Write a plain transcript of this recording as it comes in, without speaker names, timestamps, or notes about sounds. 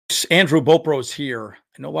Andrew Bopros here.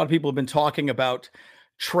 I know a lot of people have been talking about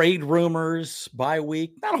trade rumors, bye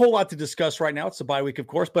week. Not a whole lot to discuss right now. It's a bye week, of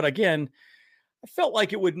course. But again, I felt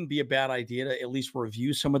like it wouldn't be a bad idea to at least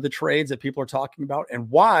review some of the trades that people are talking about and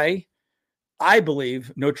why I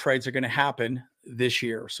believe no trades are going to happen this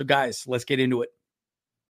year. So, guys, let's get into it.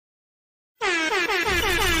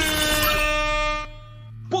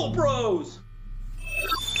 Bull Bros.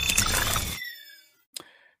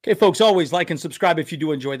 Okay, folks, always like and subscribe if you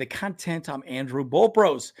do enjoy the content. I'm Andrew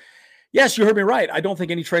Bopros. Yes, you heard me right. I don't think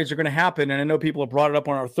any trades are going to happen. And I know people have brought it up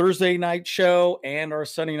on our Thursday night show and our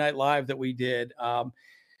Sunday night live that we did.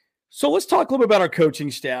 So let's talk a little bit about our coaching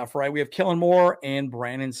staff, right? We have Kellen Moore and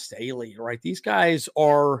Brandon Staley, right? These guys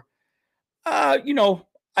are, I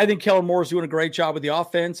think Kellen Moore is doing a great job with the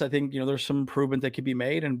offense. I think, there's some improvement that could be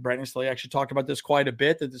made. And Brandon Staley actually talked about this quite a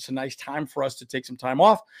bit, that it's a nice time for us to take some time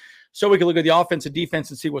off so we can look at the offense and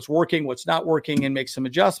defense and see what's working, what's not working, and make some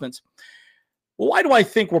adjustments. Well, why do I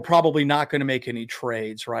think we're probably not going to make any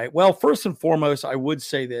trades, right? Well, first and foremost, I would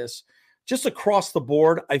say this. Just across the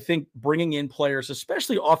board, I think bringing in players,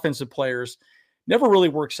 especially offensive players, never really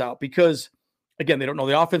works out because, again, they don't know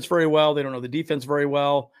the offense very well. They don't know the defense very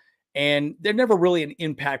well. And they're never really an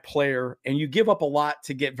impact player. And you give up a lot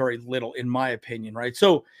to get very little, in my opinion, right?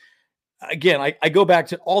 So, again, I go back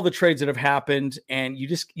to all the trades that have happened, and you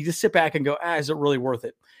just sit back and go, is it really worth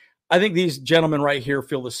it? I think these gentlemen right here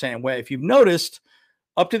feel the same way. If you've noticed,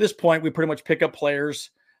 up to this point, we pretty much pick up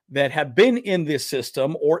players that have been in this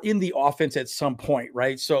system or in the offense at some point,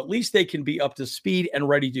 right? So at least they can be up to speed and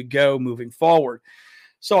ready to go moving forward.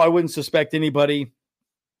 So I wouldn't suspect anybody,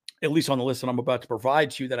 at least on the list that I'm about to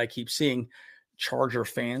provide to you, that I keep seeing Charger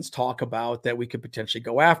fans talk about that we could potentially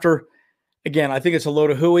go after. Again, I think it's a load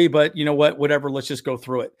of hooey, but you know what? Whatever, let's just go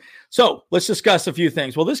through it. So let's discuss a few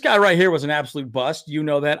things. Well, this guy right here was an absolute bust. You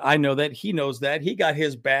know that. I know that. He knows that. He got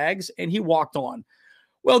his bags and he walked on.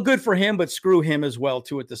 Well, good for him, but screw him as well,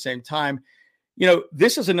 too, at the same time.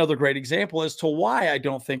 This is another great example as to why I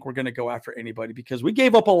don't think we're going to go after anybody, because we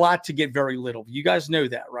gave up a lot to get very little. You guys know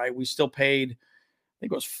that, right? We still paid, I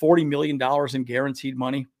think it was $40 million in guaranteed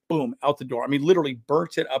money. Boom, out the door. I mean, literally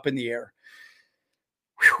burnt it up in the air.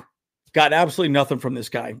 Whew. Got absolutely nothing from this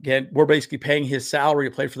guy. Again, we're basically paying his salary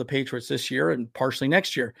to play for the Patriots this year and partially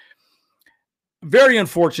next year. Very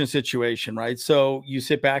unfortunate situation, right? So you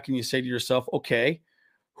sit back and you say to yourself, okay,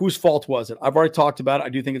 whose fault was it? I've already talked about it. I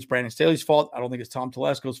do think it's Brandon Staley's fault. I don't think it's Tom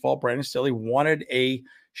Telesco's fault. Brandon Staley wanted a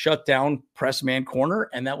shutdown press man corner,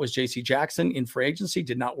 and that was J.C. Jackson in free agency.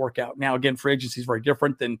 Did not work out. Now, again, free agency is very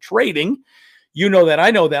different than trading. You know that.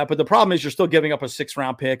 I know that. But the problem is you're still giving up a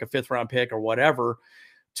 6th-round pick, a 5th-round pick, or whatever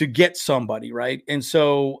to get somebody, right? And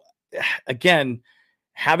so, again,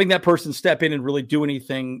 having that person step in and really do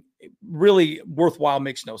anything really worthwhile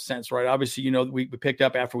makes no sense, right? Obviously, we picked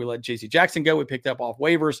up, after we let J.C. Jackson go, we picked up off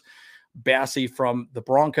waivers Bassey from the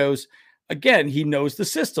Broncos. Again, he knows the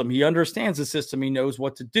system. He understands the system. He knows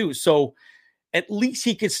what to do. So at least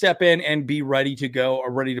he could step in and be ready to go or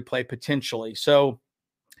ready to play potentially. So,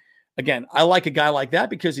 again, I like a guy like that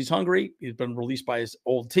because he's hungry. He's been released by his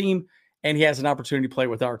old team, and he has an opportunity to play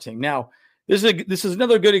with our team. Now, this is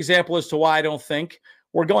another good example as to why I don't think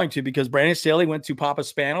we're going to, because Brandon Staley went to Papa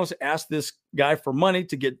Spanos, asked this guy for money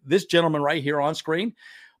to get this gentleman right here on screen.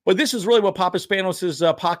 But this is really what Papa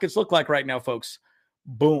Spanos' pockets look like right now, folks.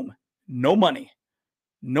 Boom. No money.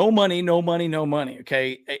 No money, no money, no money.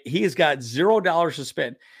 Okay. He has got $0 to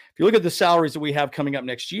spend. If you look at the salaries that we have coming up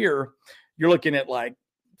next year, you're looking at like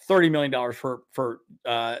 $30 million for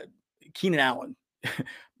Keenan Allen.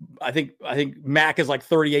 I think Mac is like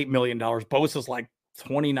 $38 million. Bosa is like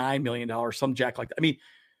 $29 million, some jack like that. I mean,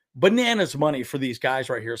 bananas money for these guys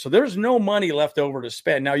right here. So there's no money left over to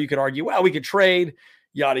spend. Now you could argue, well, we could trade,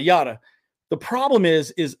 yada, yada. The problem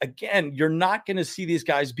is again, you're not going to see these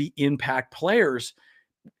guys be impact players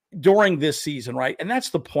during this season, right? And that's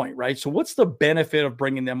the point, right? So what's the benefit of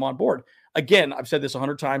bringing them on board? Again, I've said this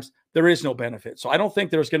 100 times, there is no benefit. So I don't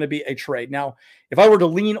think there's going to be a trade. Now, if I were to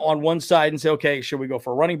lean on one side and say, okay, should we go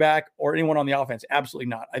for a running back or anyone on the offense? Absolutely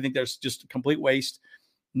not. I think there's just a complete waste.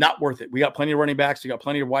 Not worth it. We got plenty of running backs. We got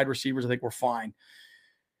plenty of wide receivers. I think we're fine.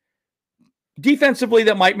 Defensively,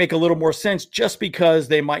 that might make a little more sense just because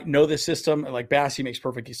they might know the system. Like Bassey makes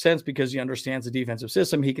perfect sense because he understands the defensive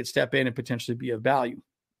system. He could step in and potentially be of value.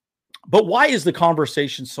 But why is the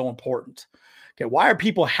conversation so important? Okay, why are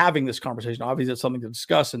people having this conversation? Obviously, it's something to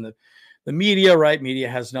discuss in the media, right? Media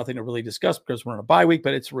has nothing to really discuss because we're in a bye week,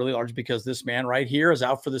 but it's really large because this man right here is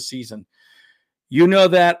out for the season. You know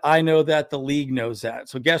that. I know that. The league knows that.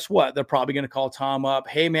 So guess what? They're probably going to call Tom up.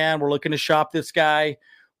 Hey, man, we're looking to shop this guy.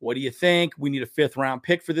 What do you think? We need a 5th round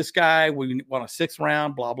pick for this guy. We want a 6th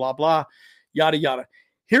round, blah, blah, blah, yada, yada.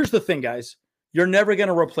 Here's the thing, guys. You're never going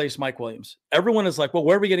to replace Mike Williams. Everyone is like, well,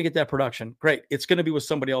 where are we going to get that production? Great. It's going to be with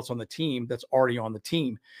somebody else on the team that's already on the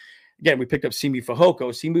team. Again, we picked up Simi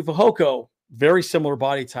Fehoko. Simi Fehoko, very similar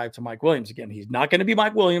body type to Mike Williams. Again, he's not going to be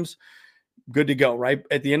Mike Williams. Good to go, right?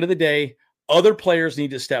 At the end of the day, other players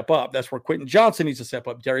need to step up. That's where Quentin Johnson needs to step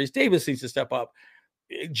up. Darius Davis needs to step up.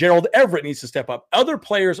 Gerald Everett needs to step up. Other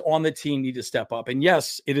players on the team need to step up. And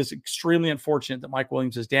yes, it is extremely unfortunate that Mike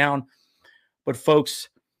Williams is down. But folks,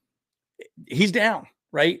 he's down,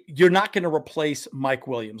 right? You're not going to replace Mike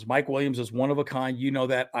Williams. Mike Williams is one of a kind. You know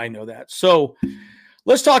that. I know that. So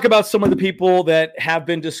let's talk about some of the people that have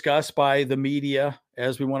been discussed by the media,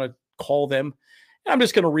 as we want to call them. I'm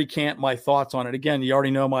just going to recant my thoughts on it. Again, you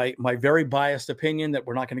already know my very biased opinion that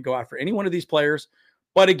we're not going to go after any one of these players.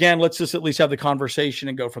 But again, let's just at least have the conversation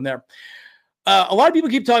and go from there. A lot of people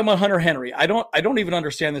keep talking about Hunter Henry. I don't even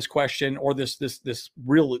understand this question or this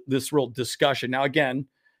real discussion. Now, again,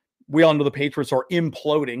 we all know the Patriots are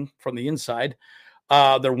imploding from the inside.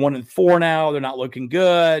 They're 1-4 now. They're not looking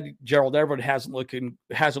good. Gerald Everett hasn't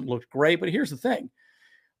looked great. But here's the thing.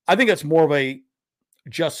 I think that's more of a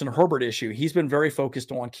Justin Herbert issue. He's been very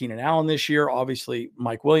focused on Keenan Allen this year. Obviously,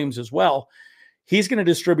 Mike Williams as well. He's going to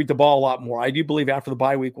distribute the ball a lot more. I do believe after the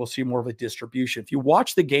bye week, we'll see more of a distribution. If you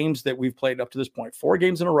watch the games that we've played up to this point, 4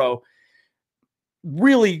 games in a row,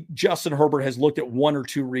 really Justin Herbert has looked at 1 or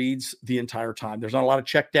 2 reads the entire time. There's not a lot of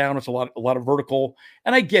check down. It's a lot of vertical.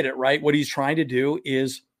 And I get it, right? What he's trying to do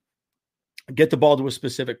is get the ball to a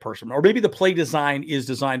specific person. Or maybe the play design is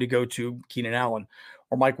designed to go to Keenan Allen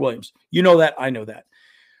or Mike Williams. You know that. I know that.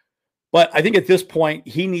 But I think at this point,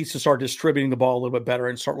 he needs to start distributing the ball a little bit better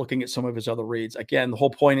and start looking at some of his other reads. Again, the whole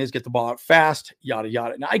point is get the ball out fast, yada,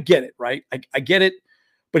 yada. Now, I get it, right? I get it.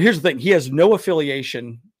 But here's the thing. He has no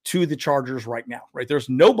affiliation to the Chargers right now, right? There's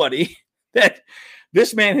nobody that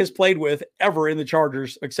this man has played with ever in the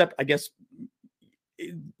Chargers, except, I guess,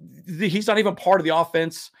 he's not even part of the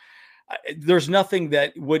offense. There's nothing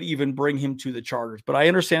that would even bring him to the Chargers. But I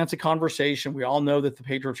understand it's a conversation. We all know that the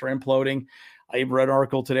Patriots are imploding. I even read an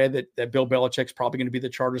article today that Bill Belichick's probably going to be the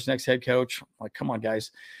Chargers' next head coach. I'm like, come on,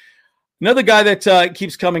 guys. Another guy that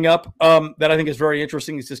keeps coming up that I think is very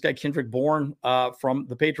interesting is this guy, Kendrick Bourne from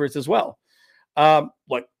the Patriots as well.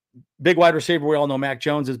 Look, big wide receiver. We all know Mac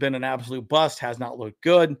Jones has been an absolute bust, has not looked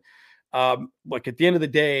good. Look, at the end of the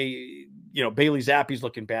day, Bailey Zappi's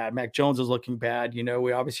looking bad. Mac Jones is looking bad.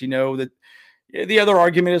 We obviously know that the other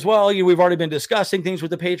argument is, well, we've already been discussing things with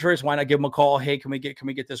the Patriots. Why not give them a call? Hey, can we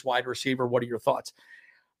get this wide receiver? What are your thoughts?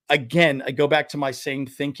 Again, I go back to my same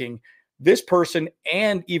thinking. This person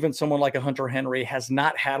and even someone like a Hunter Henry has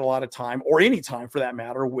not had a lot of time, or any time for that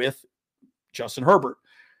matter, with Justin Herbert.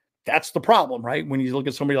 That's the problem, right? When you look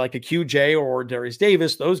at somebody like a QJ or Darius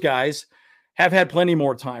Davis, those guys have had plenty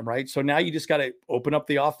more time, right? So now you just got to open up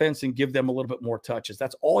the offense and give them a little bit more touches.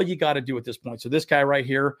 That's all you got to do at this point. So this guy right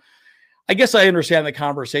here, I guess I understand the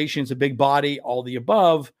conversation. It's a big body, all the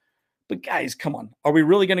above. But guys, come on. Are we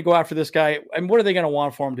really going to go after this guy? And what are they going to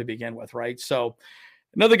want for him to begin with, right? So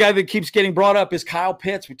another guy that keeps getting brought up is Kyle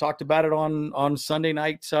Pitts. We talked about it on Sunday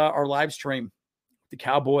night, our live stream. The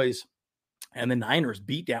Cowboys and the Niners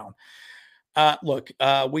beat down. Look,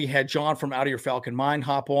 we had John from Out of Your Falcon Mind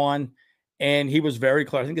hop on, and he was very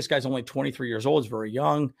clear. I think this guy's only 23 years old. He's very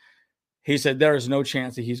young. He said there is no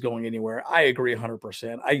chance that he's going anywhere. I agree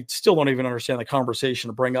 100%. I still don't even understand the conversation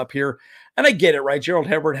to bring up here. And I get it, right? Gerald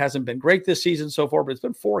Everett hasn't been great this season so far, but it's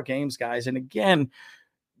been 4 games, guys. And again,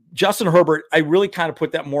 Justin Herbert, I really kind of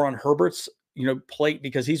put that more on Herbert's plate,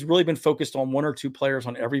 because he's really been focused on 1 or 2 players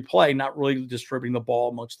on every play, not really distributing the ball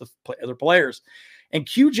amongst the other players. And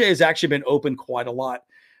QJ has actually been open quite a lot.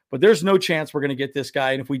 But there's no chance we're going to get this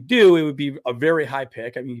guy. And if we do, it would be a very high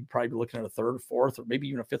pick. I mean, you'd probably be looking at a 3rd or 4th, or maybe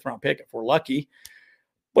even a 5th round pick if we're lucky.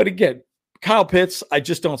 But again, Kyle Pitts, I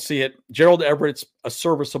just don't see it. Gerald Everett's a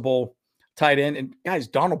serviceable tight end. And guys,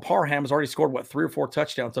 Donald Parham has already scored, 3 or 4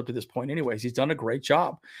 touchdowns up to this point anyways. He's done a great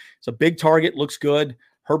job. It's a big target, looks good.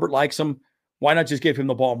 Herbert likes him. Why not just give him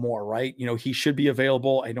the ball more, right? He should be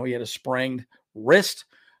available. I know he had a sprained wrist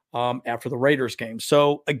after the Raiders game.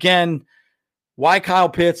 So again, why Kyle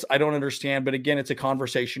Pitts? I don't understand. But again, it's a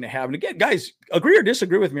conversation to have. And again, guys, agree or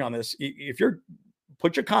disagree with me on this. If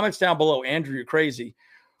put your comments down below. Andrew, you're crazy.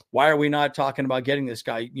 Why are we not talking about getting this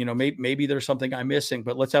guy? Maybe there's something I'm missing,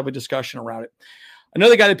 but let's have a discussion around it.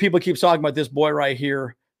 Another guy that people keep talking about, this boy right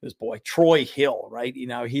here, Troy Hill, right?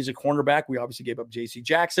 He's a cornerback. We obviously gave up J.C.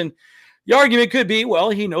 Jackson. The argument could be, well,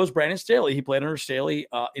 he knows Brandon Staley. He played under Staley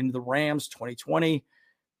in the Rams 2020.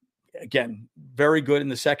 Again, very good in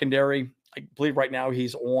the secondary. I believe right now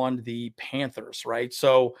he's on the Panthers, right?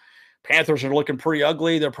 So Panthers are looking pretty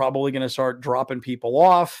ugly. They're probably going to start dropping people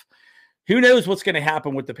off. Who knows what's going to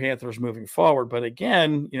happen with the Panthers moving forward? But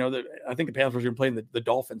again, I think the Panthers are playing the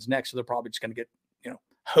Dolphins next, so they're probably just going to get,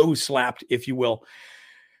 hose slapped, if you will.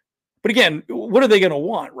 But again, what are they going to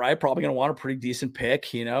want, right? Probably going to want a pretty decent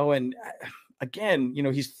pick, and again,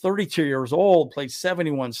 he's 32 years old, played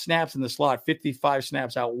 71 snaps in the slot, 55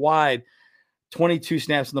 snaps out wide, 22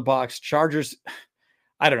 snaps in the box. Chargers,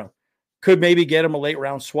 I don't know, could maybe get him a late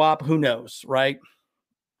round swap. Who knows, right?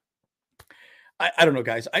 I don't know,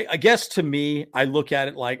 guys. I guess to me, I look at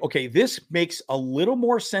it like, okay, this makes a little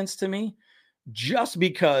more sense to me just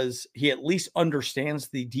because he at least understands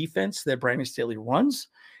the defense that Brandon Staley runs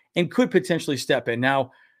and could potentially step in.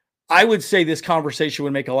 Now, I would say this conversation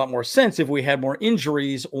would make a lot more sense if we had more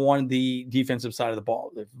injuries on the defensive side of the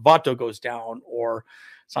ball. If Vato goes down or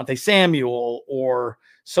Sante Samuel or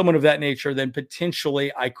someone of that nature, then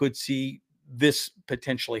potentially I could see this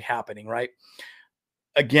potentially happening, right?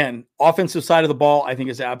 Again, offensive side of the ball, I think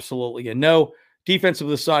is absolutely a no.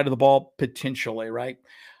 Defensive side of the ball, potentially, right?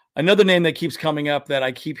 Another name that keeps coming up that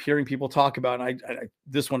I keep hearing people talk about, and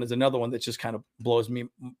this one is another one that just kind of blows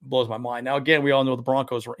my mind. Now, again, we all know the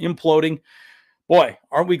Broncos were imploding. Boy,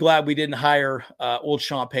 aren't we glad we didn't hire old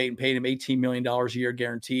Sean Payton, paid him $18 million a year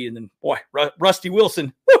guaranteed. And then, boy, Rusty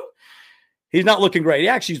Wilson, he's not looking great. He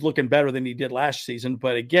actually is looking better than he did last season,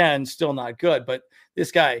 but again, still not good. But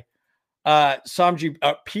this guy, Samji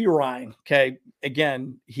Pirine, okay,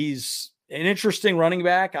 again, he's an interesting running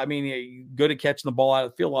back. I mean, good at catching the ball out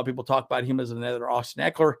of the field. A lot of people talk about him as another Austin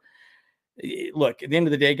Eckler. Look, at the end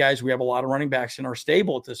of the day, guys, we have a lot of running backs in our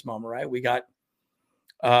stable at this moment, right? We got,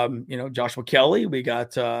 Joshua Kelly, we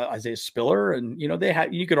got Isaiah Spiller, and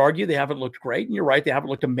you could argue they haven't looked great, and you're right, they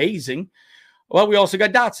haven't looked amazing. Well, we also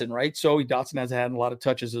got Dotson, right? So Dotson has had a lot of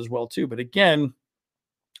touches as well too. But again,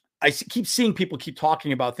 I keep seeing people keep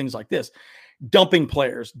talking about things like this. Dumping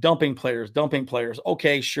players.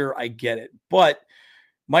 Okay, sure, I get it. But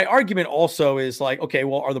my argument also is like, okay,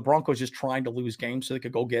 well, are the Broncos just trying to lose games so they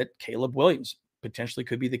could go get Caleb Williams? Potentially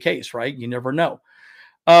could be the case, right? You never know.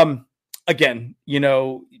 Again,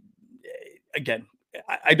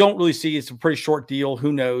 I don't really see it's a pretty short deal.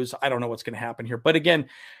 Who knows? I don't know what's going to happen here. But again,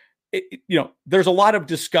 there's a lot of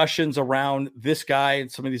discussions around this guy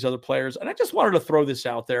and some of these other players. And I just wanted to throw this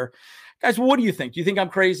out there. Guys, what do you think? Do you think I'm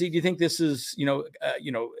crazy? Do you think this is, no,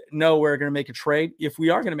 we're going to make a trade? If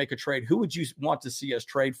we are going to make a trade, who would you want to see us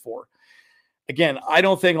trade for? Again, I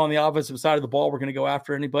don't think on the offensive side of the ball, we're going to go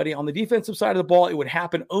after anybody. On the defensive side of the ball, it would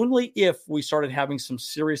happen only if we started having some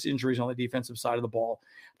serious injuries on the defensive side of the ball.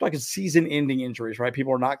 I'm talking season-ending injuries, right?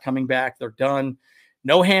 People are not coming back. They're done.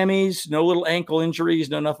 No hammies, no little ankle injuries,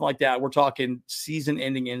 no nothing like that. We're talking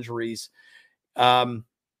season-ending injuries. And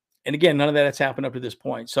again, none of that has happened up to this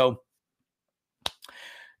point. So,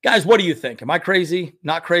 guys, what do you think? Am I crazy?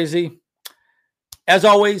 Not crazy? As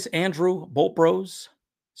always, Andrew Bolt Bros.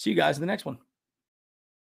 See you guys in the next one.